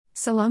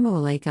Salamu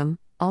alaikum,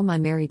 all my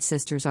married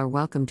sisters are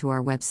welcome to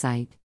our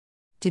website.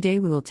 Today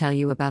we will tell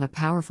you about a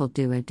powerful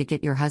dua to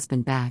get your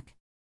husband back.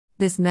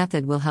 This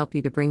method will help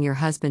you to bring your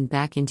husband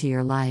back into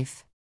your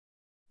life.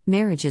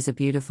 Marriage is a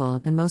beautiful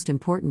and most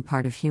important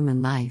part of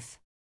human life.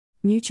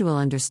 Mutual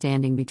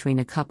understanding between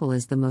a couple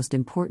is the most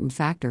important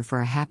factor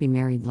for a happy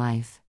married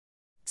life.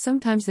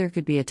 Sometimes there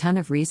could be a ton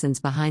of reasons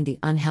behind the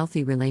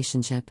unhealthy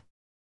relationship.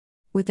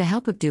 With the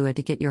help of dua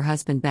to get your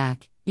husband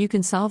back, you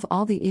can solve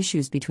all the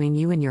issues between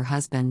you and your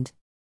husband.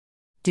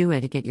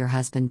 Dua to get your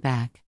husband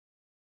back.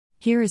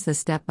 Here is the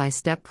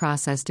step-by-step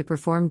process to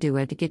perform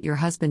dua to get your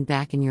husband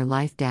back in your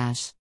life.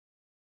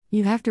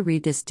 You have to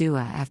read this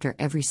dua after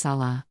every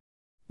salah.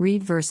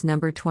 Read verse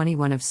number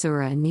 21 of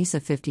Surah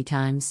An-Nisa 50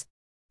 times.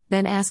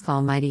 Then ask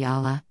Almighty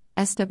Allah,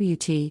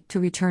 SWT, to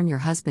return your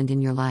husband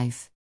in your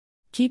life.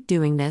 Keep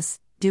doing this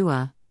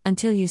dua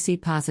until you see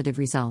positive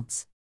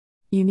results.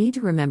 You need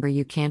to remember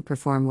you can't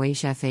perform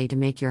Wajfa to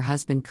make your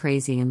husband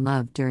crazy in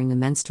love during the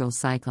menstrual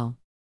cycle.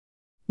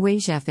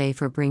 Wajfa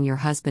for bring your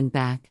husband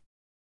back.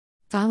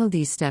 Follow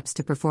these steps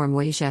to perform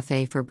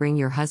Wajfa for bring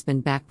your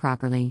husband back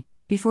properly.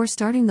 Before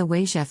starting the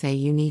Wajfa,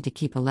 you need to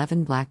keep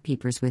 11 black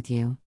peppers with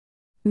you.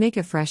 Make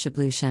a fresh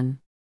ablution.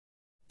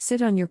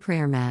 Sit on your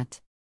prayer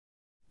mat.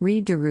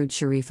 Read Durood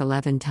Sharif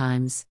 11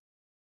 times.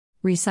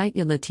 Recite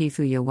Ya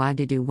Latifu Ya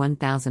Wadidu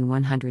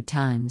 1100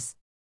 times.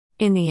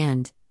 In the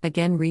end,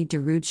 again read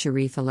Durood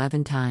Sharif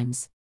 11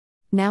 times.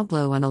 Now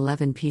blow on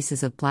 11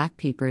 pieces of black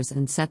peppers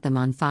and set them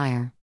on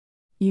fire.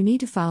 You need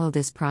to follow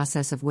this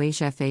process of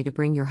Wajfa to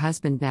bring your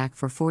husband back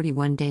for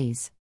 41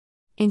 days.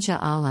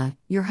 Insha'Allah,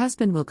 your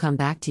husband will come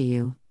back to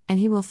you, and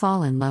he will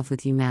fall in love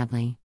with you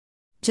madly.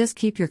 Just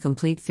keep your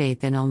complete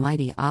faith in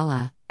Almighty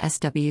Allah,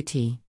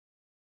 SWT.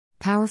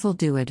 Powerful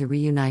dua to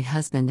reunite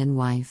husband and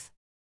wife.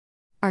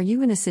 Are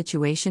you in a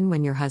situation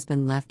when your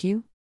husband left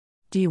you?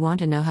 Do you want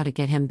to know how to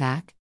get him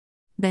back?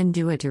 Then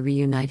dua to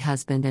reunite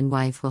husband and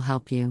wife will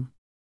help you.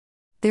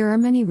 There are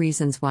many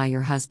reasons why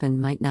your husband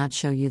might not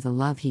show you the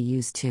love he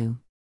used to.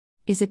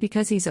 Is it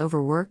because he's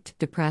overworked,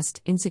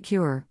 depressed,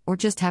 insecure, or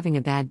just having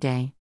a bad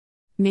day?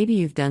 Maybe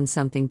you've done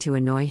something to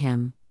annoy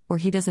him, or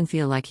he doesn't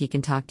feel like he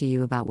can talk to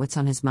you about what's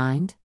on his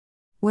mind?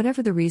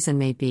 Whatever the reason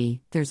may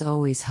be, there's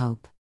always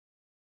hope.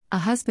 A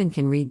husband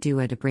can read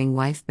dua to bring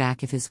wife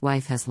back if his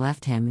wife has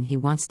left him and he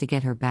wants to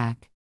get her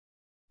back.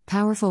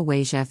 Powerful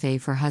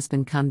Wajfa for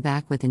husband come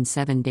back within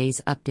 7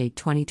 days. Update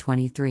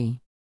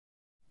 2023.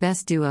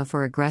 Best dua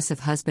for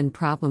aggressive husband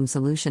problem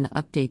solution.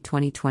 Update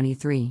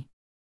 2023.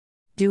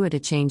 Dua to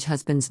change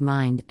husband's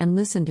mind and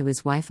listen to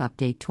his wife.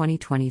 Update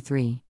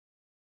 2023.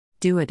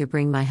 Dua to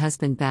bring my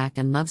husband back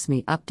and loves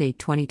me. Update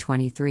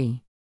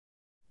 2023.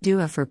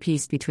 Dua for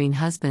peace between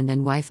husband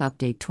and wife.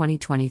 Update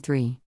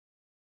 2023.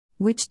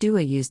 Which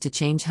dua used to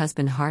change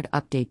husband heart?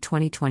 Update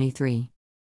 2023.